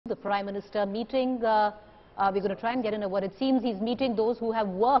The Prime Minister meeting, we're going to try and get into what it seems he's meeting those who have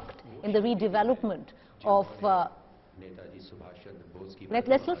worked in the redevelopment of... Let's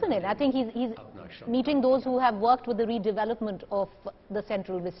listen in. I think he's meeting those who have worked with the redevelopment of the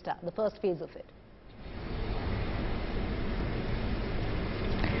Central Vista, the first phase of it.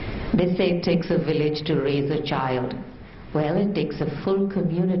 They say it takes a village to raise a child. Well, it takes a full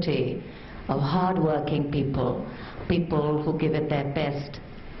community of hard-working people, people who give it their best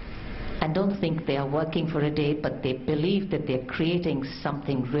and don't think they are working for a day, but they believe that they're creating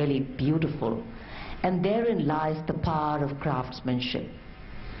something really beautiful. And therein lies the power of craftsmanship.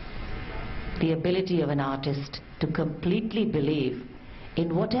 The ability of an artist to completely believe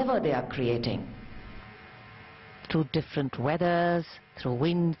in whatever they are creating. Through different weathers, through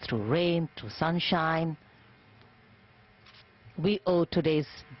wind, through rain, through sunshine, we owe today's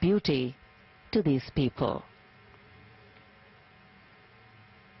beauty to these people.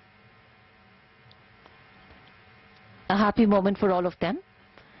 A happy moment for all of them,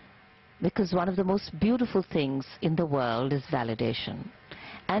 because one of the most beautiful things in the world is validation.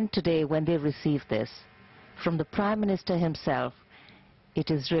 And today, when they receive this from the Prime Minister himself,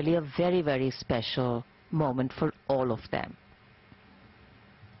 it is really a very, very special moment for all of them.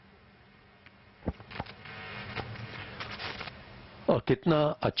 और कितना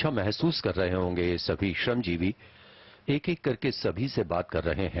अच्छा महसूस कर रहे होंगे ये सभी श्रमजीवी। एक एक करके सभी से बात कर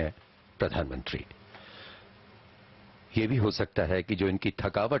रहे हैं प्रधानमंत्री। ये भी हो सकता है कि जो इनकी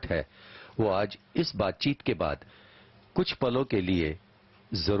थकावट है वो आज इस बातचीत के बाद कुछ पलों के लिए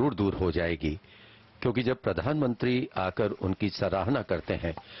जरूर दूर हो जाएगी, क्योंकि जब प्रधानमंत्री आकर उनकी सराहना करते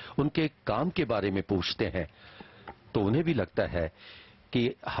हैं, उनके काम के बारे में पूछते हैं, तो उन्हें भी लगता है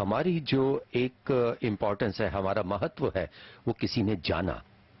कि हमारी जो एक इम्पोर्टेंस है, हमारा महत्व है, वो किसी ने जाना।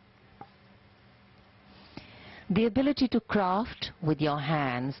 The ability to craft with your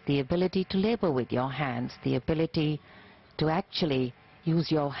hands, the ability to labor with your hands, the ability to actually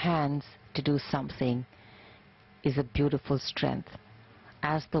use your hands to do something is a beautiful strength.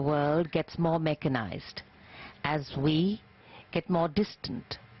 As the world gets more mechanized, as we get more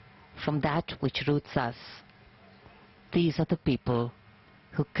distant from that which roots us, these are the people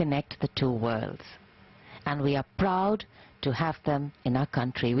who connect the two worlds. And we are proud to have them in our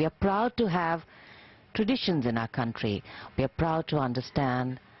country. We are proud to have traditions in our country. We are proud to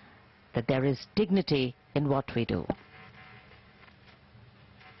understand that there is dignity in what we do.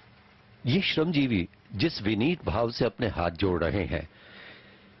 ये श्रमजीवी जिस विनीत भाव से अपने हाथ जोड़ रहे हैं,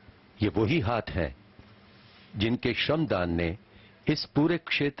 ये वही हाथ हैं जिनके श्रमदान ने इस पूरे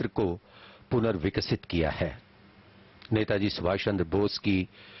क्षेत्र को पुनर्विकसित किया है। नेताजी सुभाष चंद्र बोस की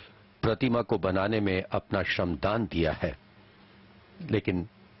प्रतिमा को बनाने में अपना श्रमदान दिया है, लेकिन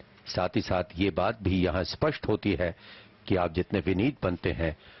साथ ही साथ ये बात भी यहां स्पष्ट होती है कि आप जितने विनीत बनते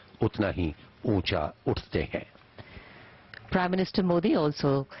हैं उतना ही ऊंचा उठते हैं। Prime Minister Modi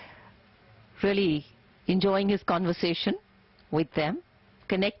also really enjoying his conversation with them,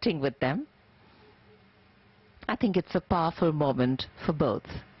 connecting with them. I think it's a powerful moment for both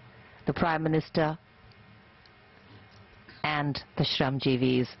the Prime Minister and the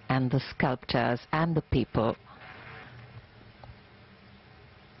Shramjeevis and the sculptors and the people.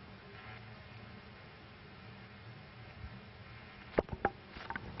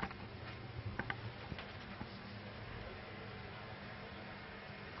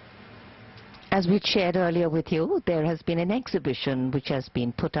 As we shared earlier with you, there has been an exhibition which has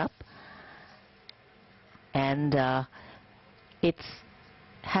been put up, and it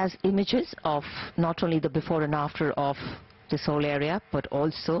has images of not only the before and after of this whole area, but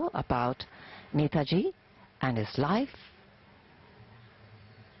also about Netaji and his life,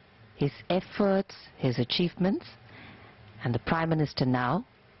 his efforts, his achievements, and the Prime Minister now,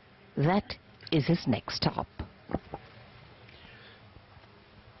 that is his next stop.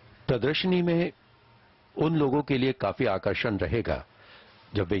 प्रदर्शनी में उन लोगों के लिए काफी आकर्षण रहेगा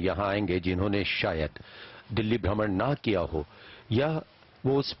जब वे यहां आएंगे जिन्होंने शायद दिल्ली भ्रमण ना किया हो, या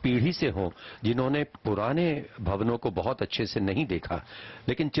वो उस पीढ़ी से हो जिन्होंने पुराने भवनों को बहुत अच्छे से नहीं देखा,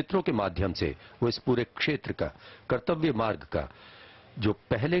 लेकिन चित्रों के माध्यम से वो इस पूरे क्षेत्र का, कर्तव्य मार्ग का जो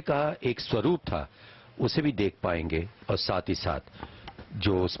पहले का एक स्वरूप था उसे भी देख पाएंगे, और साथ ही साथ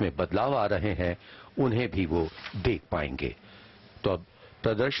जो उसमें बदलाव आ रहे हैं उन्हें भी वो देख पाएंगे। तो अब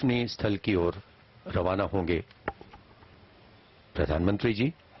प्रदर्शनी स्थल की ओर रवाना होंगे प्रधानमंत्री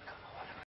जी।